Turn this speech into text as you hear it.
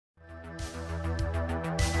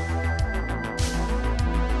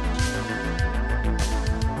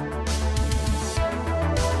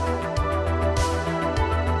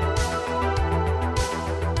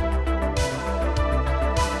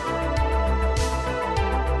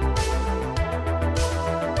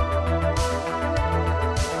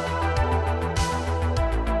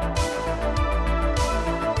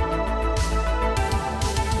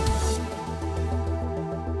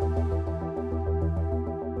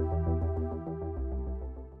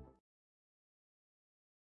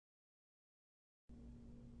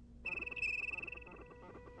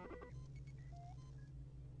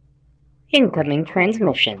Incoming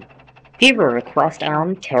transmission. Viewer request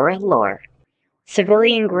on Terra lore.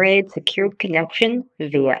 Civilian-grade secured connection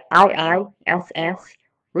via IISS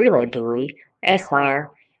relay buoy SR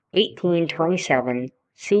 1827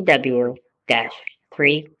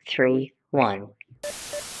 CW-331.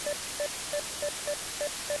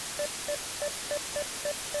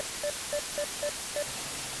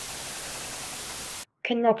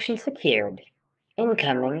 Connection secured.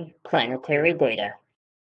 Incoming planetary data.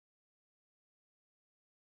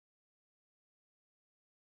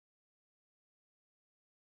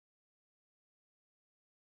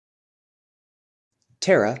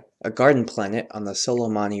 Terra, a garden planet on the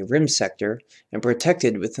Solomani Rim sector and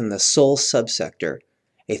protected within the Sol subsector,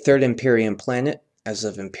 a third Imperium planet as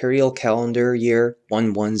of Imperial calendar year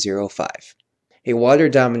 1105. A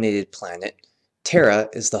water-dominated planet, Terra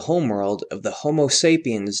is the homeworld of the Homo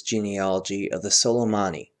sapiens genealogy of the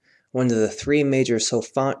Solomani, one of the three major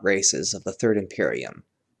Sophont races of the Third Imperium.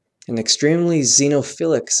 An extremely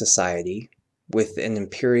xenophilic society, with an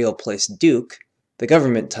imperial placed duke, the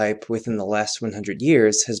government type within the last 100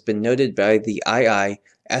 years has been noted by the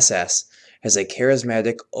IISS as a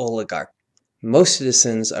charismatic oligarch. Most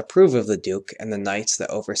citizens approve of the duke and the knights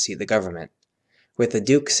that oversee the government, with the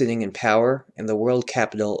duke sitting in power in the world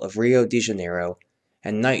capital of Rio de Janeiro,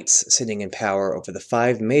 and knights sitting in power over the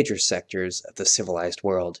 5 major sectors of the civilized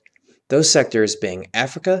world, those sectors being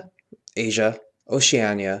Africa, Asia,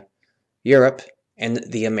 Oceania, Europe, and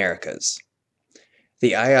the Americas.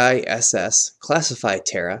 The IISS classified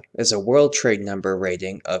Terra as a World Trade Number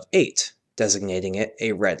rating of 8, designating it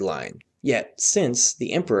a red line. Yet, since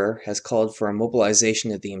the Emperor has called for a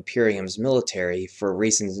mobilization of the Imperium's military for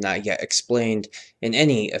reasons not yet explained in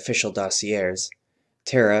any official dossiers,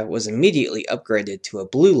 Terra was immediately upgraded to a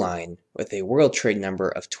blue line with a World Trade Number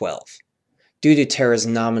of 12. Due to Terra's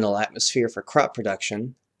nominal atmosphere for crop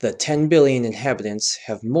production, the 10 billion inhabitants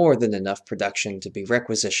have more than enough production to be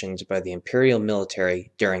requisitioned by the Imperial military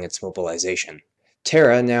during its mobilization.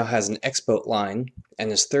 Terra now has an X-boat line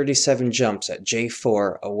and is 37 jumps at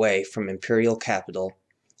J4 away from Imperial capital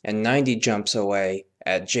and 90 jumps away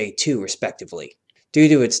at J2 respectively. Due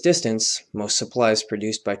to its distance, most supplies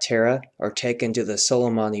produced by Terra are taken to the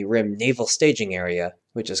Solomani Rim Naval Staging Area,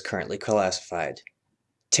 which is currently classified.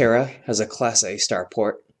 Terra has a Class A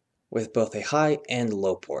starport, with both a high and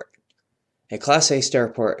low port. A Class A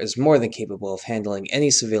starport is more than capable of handling any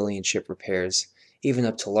civilian ship repairs, even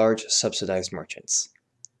up to large subsidized merchants.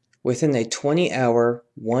 Within a 20-hour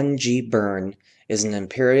 1G burn is an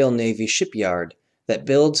Imperial Navy shipyard that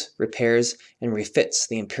builds, repairs, and refits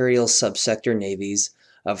the Imperial subsector navies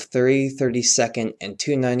of 332nd and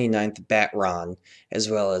 299th Bat Ron, as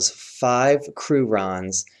well as 5 crew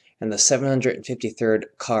Rons and the 753rd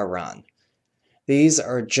Car Ron. These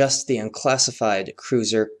are just the unclassified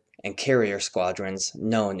cruiser and carrier squadrons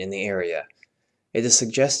known in the area. It is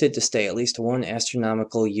suggested to stay at least 1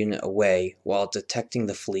 astronomical unit away while detecting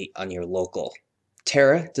the fleet on your local.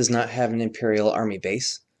 Terra does not have an Imperial Army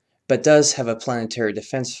base, but does have a planetary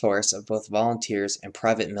defense force of both volunteers and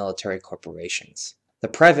private military corporations. The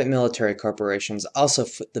private military corporations also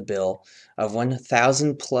foot the bill of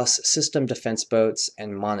 1,000 plus system defense boats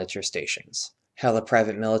and monitor stations. How the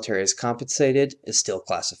private military is compensated is still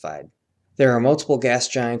classified. There are multiple gas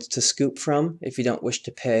giants to scoop from if you don't wish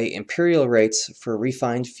to pay imperial rates for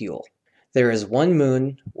refined fuel. There is 1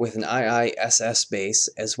 moon with an IISS base,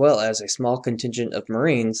 as well as a small contingent of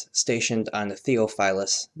Marines stationed on the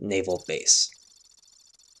Theophilus naval base.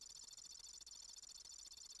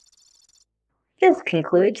 This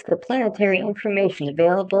concludes the planetary information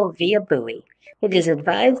available via buoy. It is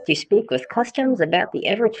advised to speak with customs about the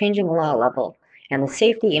ever-changing law level and the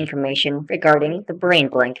safety information regarding the brain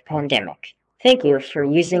blank pandemic. Thank you for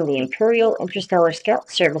using the Imperial Interstellar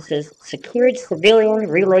Scout Service's secured civilian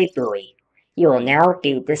relay buoy. You will now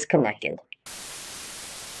be disconnected.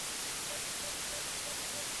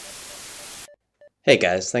 Hey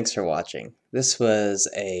guys, thanks for watching. This was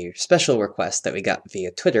a special request that we got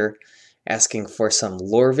via Twitter asking for some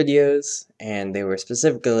lore videos, and they were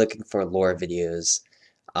specifically looking for lore videos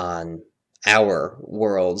on our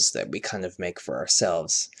worlds that we kind of make for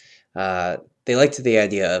ourselves. They liked the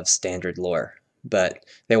idea of standard lore, but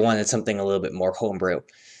they wanted something a little bit more homebrew.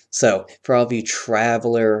 So, for all of you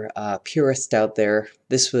Traveller purists out there,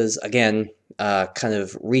 this was, again, kind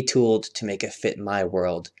of retooled to make it fit my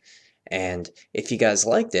world. And if you guys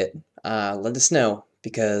liked it, let us know,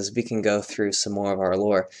 because we can go through some more of our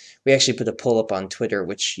lore. We actually put a poll up on Twitter,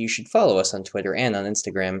 which you should follow us on Twitter and on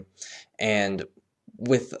Instagram, and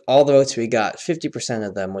with all the votes we got, 50%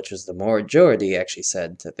 of them, which was the majority, actually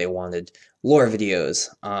said that they wanted lore videos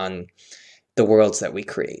on the worlds that we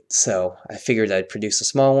create. So I figured I'd produce a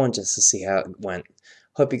small one just to see how it went.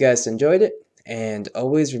 Hope you guys enjoyed it, and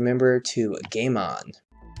always remember to game on.